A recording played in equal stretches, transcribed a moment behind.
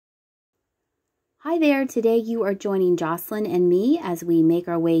Hi there, today you are joining Jocelyn and me as we make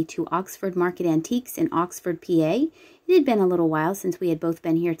our way to Oxford Market Antiques in Oxford, PA. It had been a little while since we had both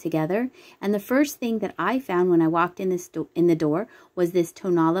been here together, and the first thing that I found when I walked in the door was this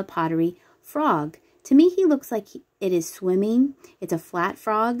Tonala pottery frog. To me, he looks like it is swimming. It's a flat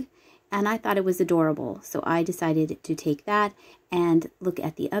frog, and I thought it was adorable, so I decided to take that and look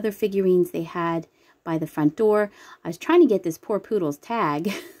at the other figurines they had by the front door. I was trying to get this poor poodle's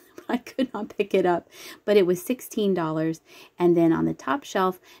tag. I could not pick it up, but it was $16. And then on the top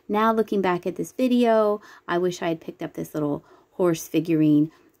shelf, now looking back at this video, I wish I had picked up this little horse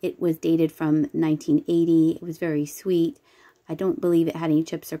figurine. It was dated from 1980. It was very sweet. I don't believe it had any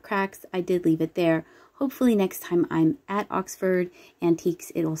chips or cracks. I did leave it there. Hopefully next time I'm at Oxford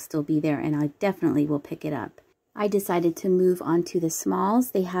Antiques, it'll still be there, and I definitely will pick it up. I decided to move on to the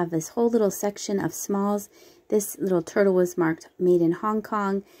smalls. They have this whole little section of smalls. This little turtle was marked made in Hong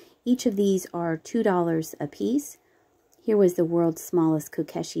Kong. Each of these are $2 a piece. Here was the world's smallest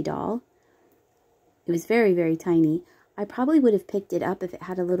Kokeshi doll. It was very, very tiny. I probably would have picked it up if it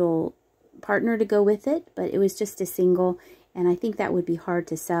had a little partner to go with it, but it was just a single, and I think that would be hard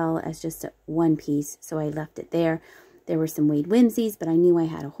to sell as just one piece, so I left it there. There were some Wade Whimsies, but I knew I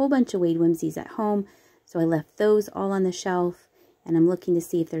had a whole bunch of Wade Whimsies at home, so I left those all on the shelf, and I'm looking to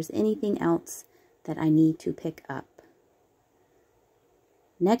see if there's anything else that I need to pick up.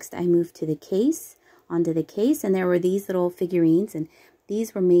 Next, I moved to the case, onto the case, and there were these little figurines, and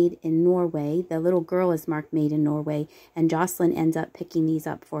these were made in Norway. The little girl is marked made in Norway, and Jocelyn ends up picking these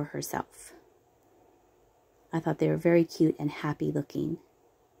up for herself. I thought they were very cute and happy looking.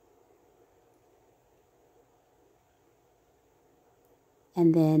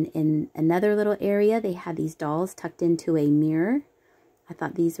 And then in another little area, they had these dolls tucked into a mirror. I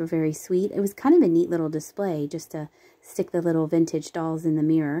thought these were very sweet. It was kind of a neat little display just to stick the little vintage dolls in the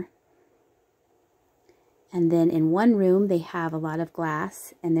mirror. And then in one room, they have a lot of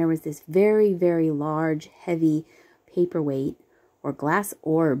glass, and there was this very, very large, heavy paperweight or glass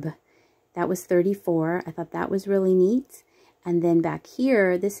orb. That was $34. I thought that was really neat. And then back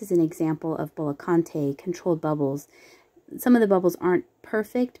here, this is an example of Bullicante controlled bubbles. Some of the bubbles aren't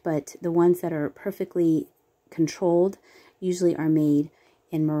perfect, but the ones that are perfectly controlled usually are made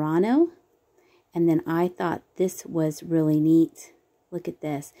in Murano. And then I thought this was really neat. Look at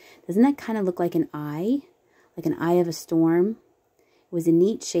this. Doesn't that kind of look like an eye? Like an eye of a storm? It was a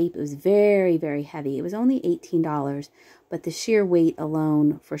neat shape. It was very, very heavy. It was only $18, but the sheer weight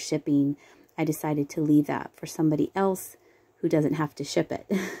alone for shipping, I decided to leave that for somebody else who doesn't have to ship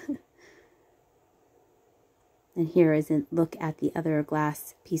it. And here is a look at the other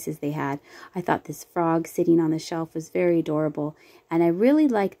glass pieces they had. I thought this frog sitting on the shelf was very adorable, and I really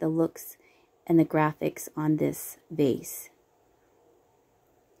like the looks and the graphics on this vase.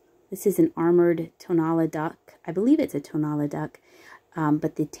 This is an armored Tonala duck. I believe it's a Tonala duck,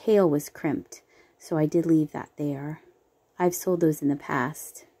 but the tail was crimped, so I did leave that there. I've sold those in the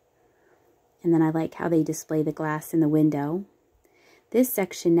past. And then I like how they display the glass in the window. This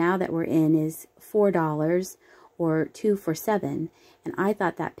section now that we're in is $4 or 2 for $7, and I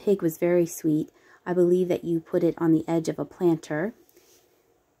thought that pig was very sweet. I believe that you put it on the edge of a planter,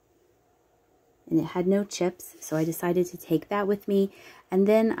 and it had no chips, so I decided to take that with me. And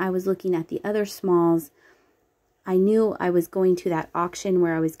then I was looking at the other smalls. I knew I was going to that auction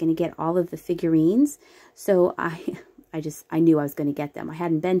where I was going to get all of the figurines, so I knew I was going to get them. I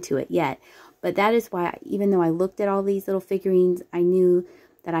hadn't been to it yet, but that is why, even though I looked at all these little figurines, I knew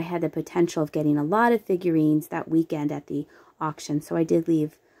that I had the potential of getting a lot of figurines that weekend at the auction, so I did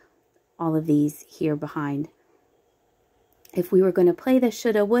leave all of these here behind. If we were going to play the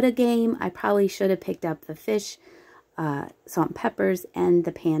shoulda woulda game, I probably should have picked up the fish, salt and peppers, and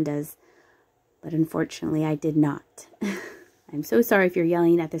the pandas, but unfortunately I did not. I'm so sorry if you're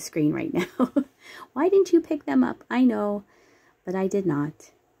yelling at the screen right now. Why didn't you pick them up? I know, but I did not.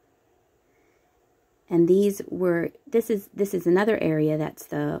 And these were, this is another area that's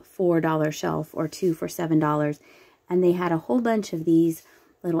the $4 shelf or 2 for $7. And they had a whole bunch of these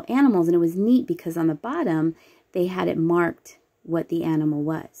little animals, and it was neat because on the bottom they had it marked what the animal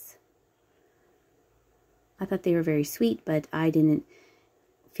was. I thought they were very sweet, but I didn't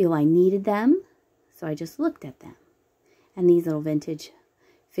feel I needed them, so I just looked at them. And these little vintage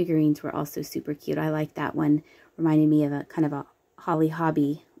figurines were also super cute. I like that one. Reminded me of a kind of a Holly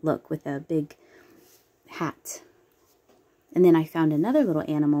Hobby look with a big hat. And then I found another little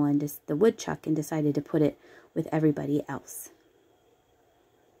animal and just the woodchuck and decided to put it with everybody else.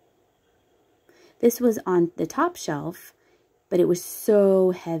 This was on the top shelf, but it was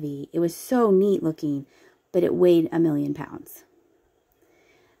so heavy. It was so neat looking, but it weighed 1,000,000 pounds.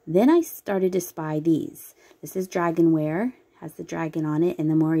 Then I started to spy these. This is Dragonware, has the dragon on it, and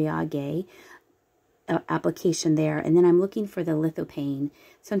the Moriage application there. And then I'm looking for the Lithophane.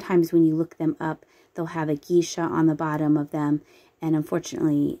 Sometimes when you look them up, they'll have a geisha on the bottom of them, and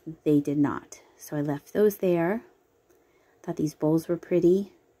unfortunately they did not. So I left those there. Thought these bowls were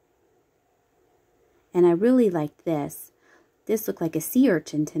pretty. And I really liked this. This looked like a sea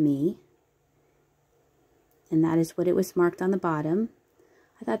urchin to me. And that is what it was marked on the bottom.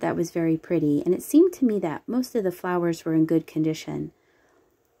 I thought that was very pretty. And it seemed to me that most of the flowers were in good condition.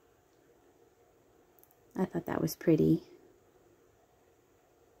 I thought that was pretty.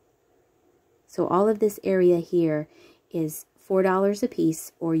 So all of this area here is $4 a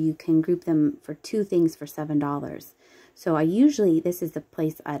piece, or you can group them for 2 things for $7. So this is the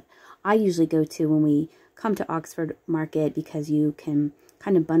place I usually go to when we come to Oxford Market, because you can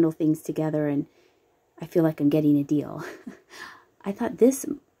kind of bundle things together and I feel like I'm getting a deal. I thought this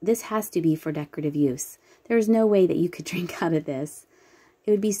has to be for decorative use. There's no way that you could drink out of this.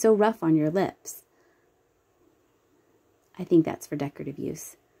 It would be so rough on your lips. I think that's for decorative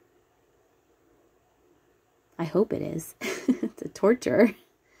use. I hope it is. It's a torture.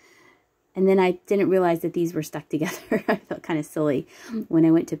 And then I didn't realize that these were stuck together. I felt kind of silly when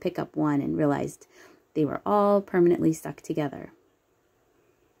I went to pick up one and realized they were all permanently stuck together.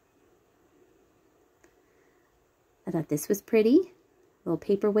 I thought this was pretty, little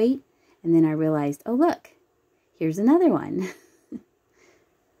paperweight. And then I realized, oh look, here's another one.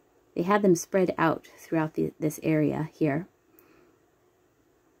 They had them spread out throughout this area here.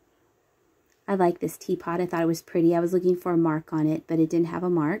 I like this teapot. I thought it was pretty. I was looking for a mark on it, but it didn't have a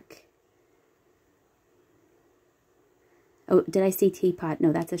mark. Oh, did I say teapot?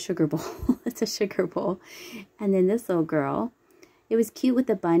 No, that's a sugar bowl. It's a sugar bowl. And then this little girl, it was cute with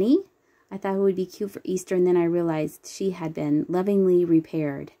the bunny. I thought it would be cute for Easter, and then I realized she had been lovingly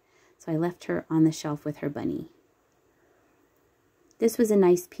repaired. So I left her on the shelf with her bunny. This was a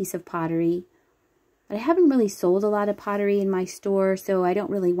nice piece of pottery. But I haven't really sold a lot of pottery in my store, so I don't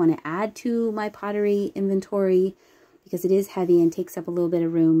really want to add to my pottery inventory because it is heavy and takes up a little bit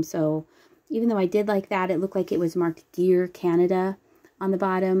of room. So even though I did like that, it looked like it was marked Dear Canada on the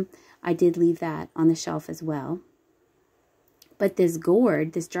bottom. I did leave that on the shelf as well. But this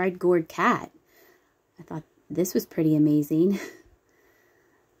gourd, this dried gourd cat, I thought this was pretty amazing.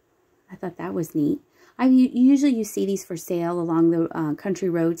 I thought that was neat. Usually you see these for sale along the country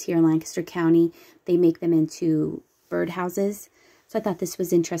roads here in Lancaster County. They make them into birdhouses. So I thought this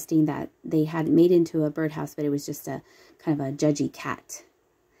was interesting that they had it made into a birdhouse, but it was just a kind of a judgy cat.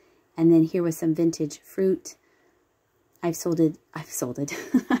 And then here was some vintage fruit. I've sold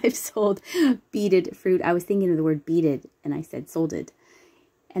beaded fruit. I was thinking of the word beaded and I said sold it.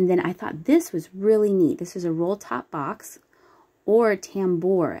 And then I thought this was really neat. This is a roll top box or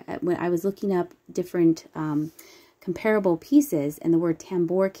tambour. When I was looking up different comparable pieces, and the word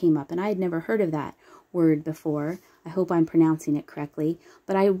tambour came up, and I had never heard of that word before. I hope I'm pronouncing it correctly.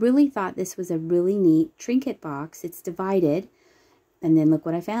 But I really thought this was a really neat trinket box. It's divided. And then look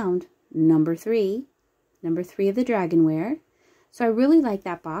what I found. Number 3 of the Dragonware. So I really like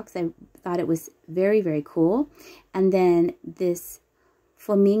that box. I thought it was very, very cool. And then this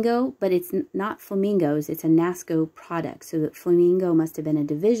flamingo, but it's not flamingos, it's a NASCO product. So the flamingo must have been a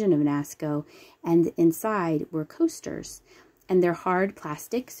division of NASCO, and inside were coasters. And they're hard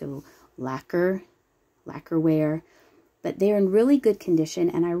plastic, so lacquerware, but they're in really good condition,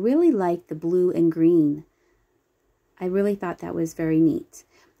 and I really like the blue and green. I really thought that was very neat.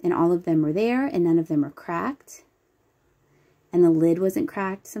 And all of them were there, and none of them are cracked. And the lid wasn't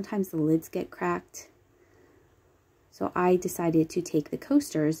cracked. Sometimes the lids get cracked. So I decided to take the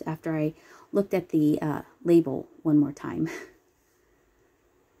coasters after I looked at the label one more time,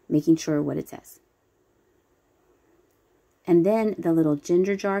 making sure what it says. And then the little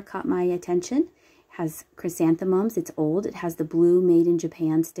ginger jar caught my attention. It has chrysanthemums. It's old. It has the blue Made in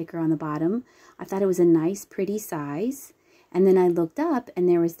Japan sticker on the bottom. I thought it was a nice, pretty size. And then I looked up and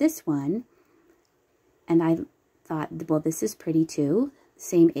there was this one. And I thought, well, this is pretty too.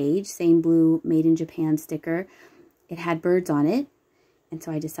 Same age, same blue Made in Japan sticker. It had birds on it. And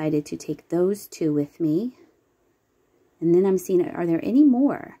so I decided to take those 2 with me. And then I'm seeing, are there any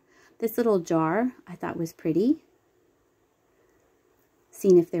more? This little jar I thought was pretty.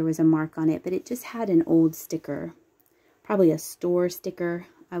 Seeing if there was a mark on it, but it just had an old sticker. Probably a store sticker,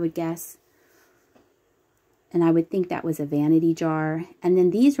 I would guess. And I would think that was a vanity jar. And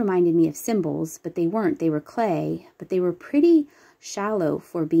then these reminded me of cymbals, but they weren't. They were clay, but they were pretty shallow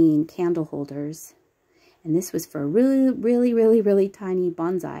for being candle holders. And this was for a really, really, really, really tiny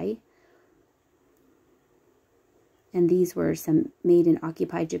bonsai. And these were some made in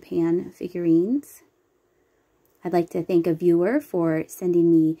Occupy Japan figurines. I'd like to thank a viewer for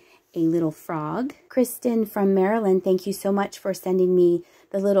sending me a little frog. Kristen from Maryland, thank you so much for sending me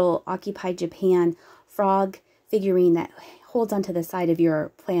the little Occupy Japan frog figurine that holds onto the side of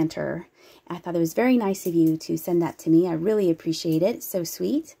your planter. I thought it was very nice of you to send that to me. I really appreciate it. It's so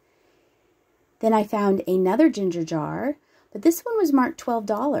sweet. Then I found another ginger jar, but this one was marked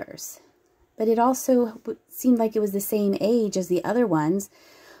 $12. But it also seemed like it was the same age as the other ones.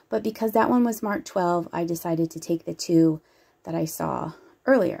 But because that one was marked 12, I decided to take the two that I saw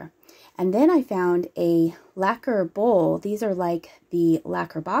earlier. And then I found a lacquer bowl. These are like the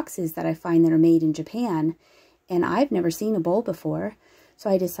lacquer boxes that I find that are made in Japan. And I've never seen a bowl before, so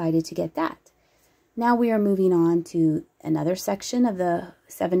I decided to get that. Now we are moving on to another section of the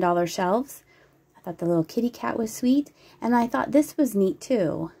 $7 shelves. I thought the little kitty cat was sweet, and I thought this was neat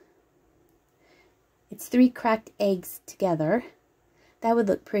too. It's 3 cracked eggs together. That would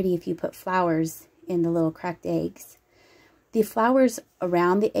look pretty if you put flowers in the little cracked eggs. The flowers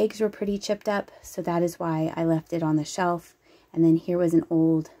around the eggs were pretty chipped up, so that is why I left it on the shelf. And then here was an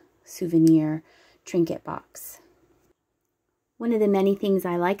old souvenir trinket box. One of the many things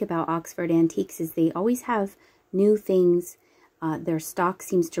I like about Oxford Antiques is they always have new things. Their stock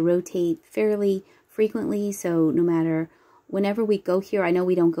seems to rotate fairly frequently, so no matter whenever we go here, I know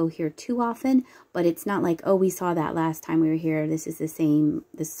we don't go here too often, but it's not like, oh, we saw that last time we were here. This is the same.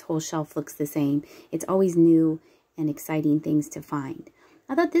 This whole shelf looks the same. It's always new and exciting things to find.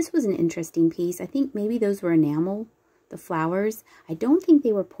 I thought this was an interesting piece. I think maybe those were enamel, the flowers. I don't think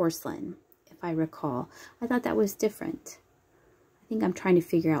they were porcelain, if I recall. I thought that was different. I think I'm trying to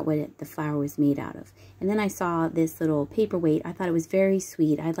figure out what the flower was made out of. And then I saw this little paperweight. I thought it was very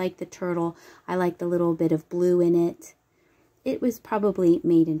sweet. I liked the turtle. I liked the little bit of blue in it. It was probably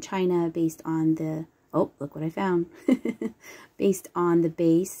made in China based on the, oh, look what I found. Based on the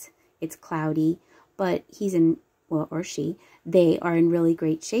base. It's cloudy, but he's in, well, or she, they are in really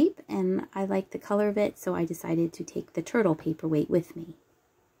great shape, and I like the color of it, so I decided to take the turtle paperweight with me.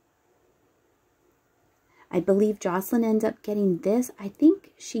 I believe Jocelyn ends up getting this. I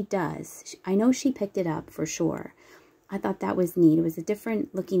think she does. I know she picked it up for sure. I thought that was neat. It was a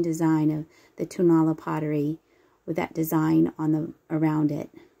different looking design of the Tonala pottery with that design on the around it.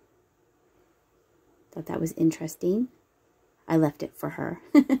 Thought that was interesting. I left it for her.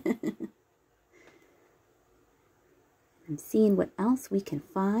 I'm seeing what else we can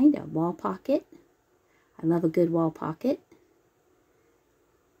find. A wall pocket. I love a good wall pocket.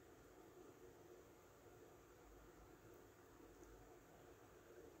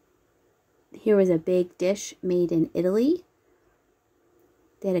 Here was a big dish made in Italy.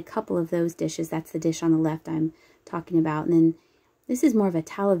 They had a couple of those dishes. That's the dish on the left I'm talking about. And then this is more of a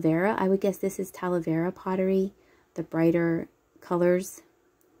Talavera. I would guess this is Talavera pottery. The brighter colors.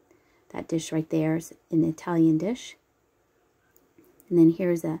 That dish right there is an Italian dish. And then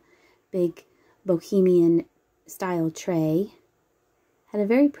here's a big bohemian style tray. Had a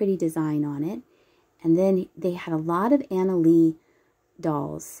very pretty design on it. And then they had a lot of Anna Lee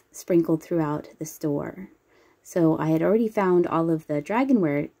dolls sprinkled throughout the store. So I had already found all of the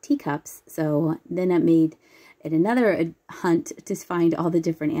dragonware teacups, so then I made it another hunt to find all the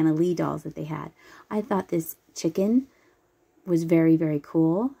different Anna Lee dolls that they had. I thought this chicken was very, very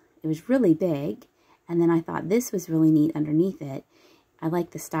cool. It was really big, and then I thought this was really neat underneath it. I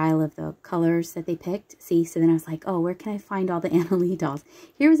like the style of the colors that they picked. See, so then I was like, oh, where can I find all the Anna Lee dolls?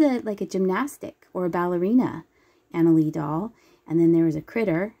 Here was like a gymnastic or a ballerina Anna Lee doll. And then there was a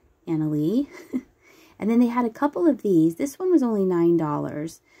critter, Anna Lee. And then they had a couple of these. This one was only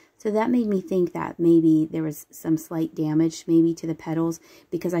 $9. So that made me think that maybe there was some slight damage maybe to the petals,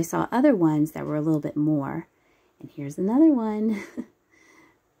 because I saw other ones that were a little bit more. And here's another one.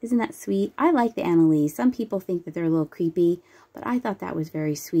 Isn't that sweet? I like the Anna Lee. Some people think that they're a little creepy, but I thought that was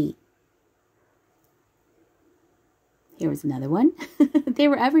very sweet. Here was another one. They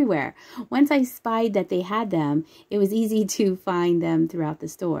were everywhere. Once I spied that they had them, it was easy to find them throughout the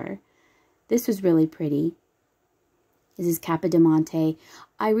store. This was really pretty. This is Capodimonte.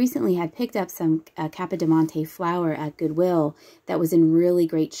 I recently had picked up some Capodimonte flour at Goodwill that was in really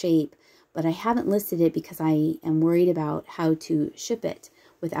great shape, but I haven't listed it because I am worried about how to ship it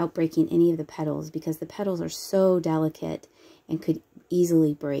without breaking any of the petals, because the petals are so delicate and could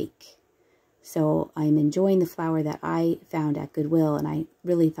easily break. So I'm enjoying the flower that I found at Goodwill, and I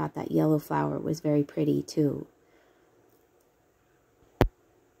really thought that yellow flower was very pretty too.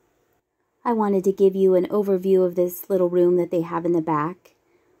 I wanted to give you an overview of this little room that they have in the back.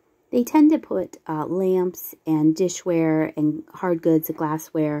 They tend to put lamps and dishware and hard goods,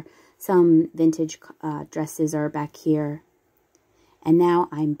 glassware, Some vintage dresses are back here. And now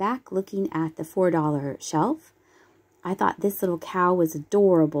I'm back looking at the $4 shelf. I thought this little cow was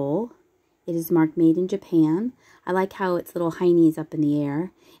adorable. It is marked Made in Japan. I like how its little hiney is up in the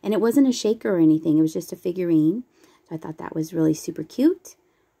air. And it wasn't a shaker or anything. It was just a figurine. So I thought that was really super cute.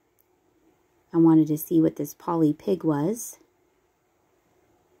 I wanted to see what this Polly pig was.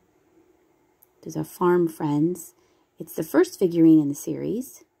 There's a Farm Friends. It's the first figurine in the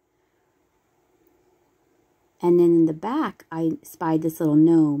series. And then in the back, I spied this little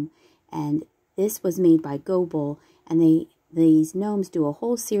gnome. And this was made by Goebel. And these gnomes do a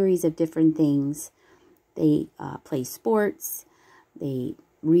whole series of different things. They play sports. They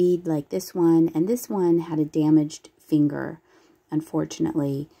read like this one. And this one had a damaged finger,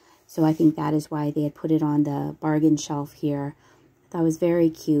 unfortunately. So I think that is why they had put it on the bargain shelf here. That was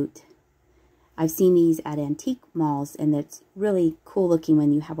very cute. I've seen these at antique malls, and it's really cool looking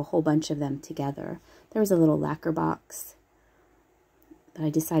when you have a whole bunch of them together. There was a little lacquer box. But I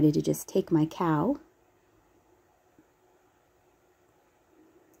decided to just take my cow.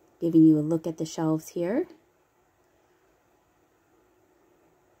 Giving you a look at the shelves here.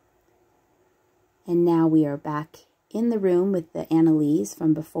 And now we are back in the room with the Annalise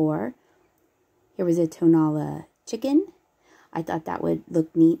from before. Here was a Tonala chicken. I thought that would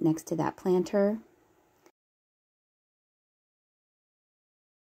look neat next to that planter.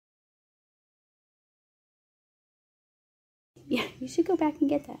 Yeah, you should go back and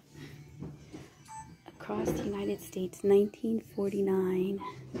get that. Across the United States, 1949.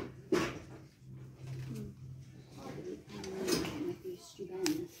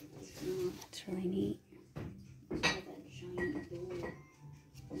 That's really neat.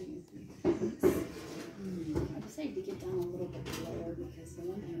 I decided to get down a little bit lower because the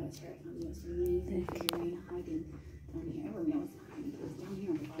one thing I was hearing on was amazing figurine hiding down here. Everyone else hiding. It was down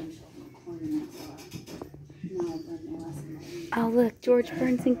here on the bottom shelf in the corner, and that's now I've learned my lesson. Oh, look, George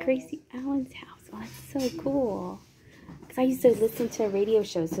Burns and Gracie Allen's house. Oh, that's so cool. Because I used to listen to radio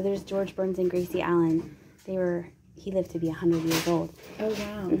shows. So there's George Burns and Gracie Allen. He lived to be 100 years old. Oh,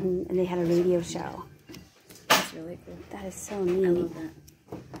 wow. And they had a radio show. That's really cool. That is so neat. I love that.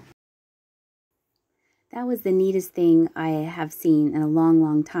 That was the neatest thing I have seen in a long,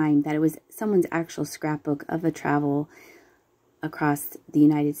 long time. That it was someone's actual scrapbook of a travel across the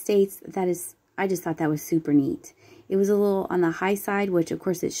United States. I just thought that was super neat. It was a little on the high side, which of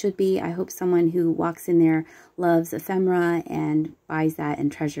course it should be. I hope someone who walks in there loves ephemera and buys that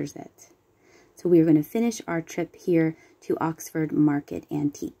and treasures it. So we are going to finish our trip here to Oxford Market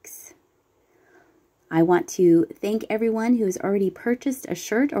Antiques. I want to thank everyone who has already purchased a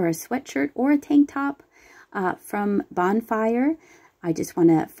shirt or a sweatshirt or a tank top from Bonfire. I just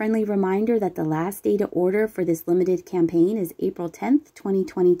want a friendly reminder that the last day to order for this limited campaign is April 10th,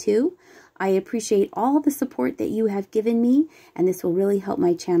 2022. I appreciate all the support that you have given me, and this will really help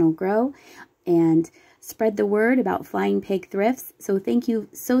my channel grow and spread the word about Flying Pig Thrifts. So thank you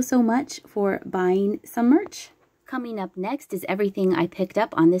so much for buying some merch. Coming up next is everything I picked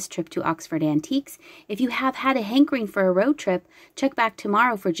up on this trip to Oxford Antiques. If you have had a hankering for a road trip, check back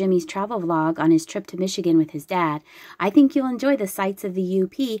tomorrow for Jimmy's travel vlog on his trip to Michigan with his dad. I think you'll enjoy the sights of the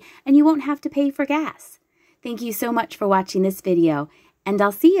UP, and you won't have to pay for gas. Thank you so much for watching this video, and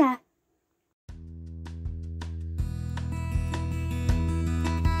I'll see ya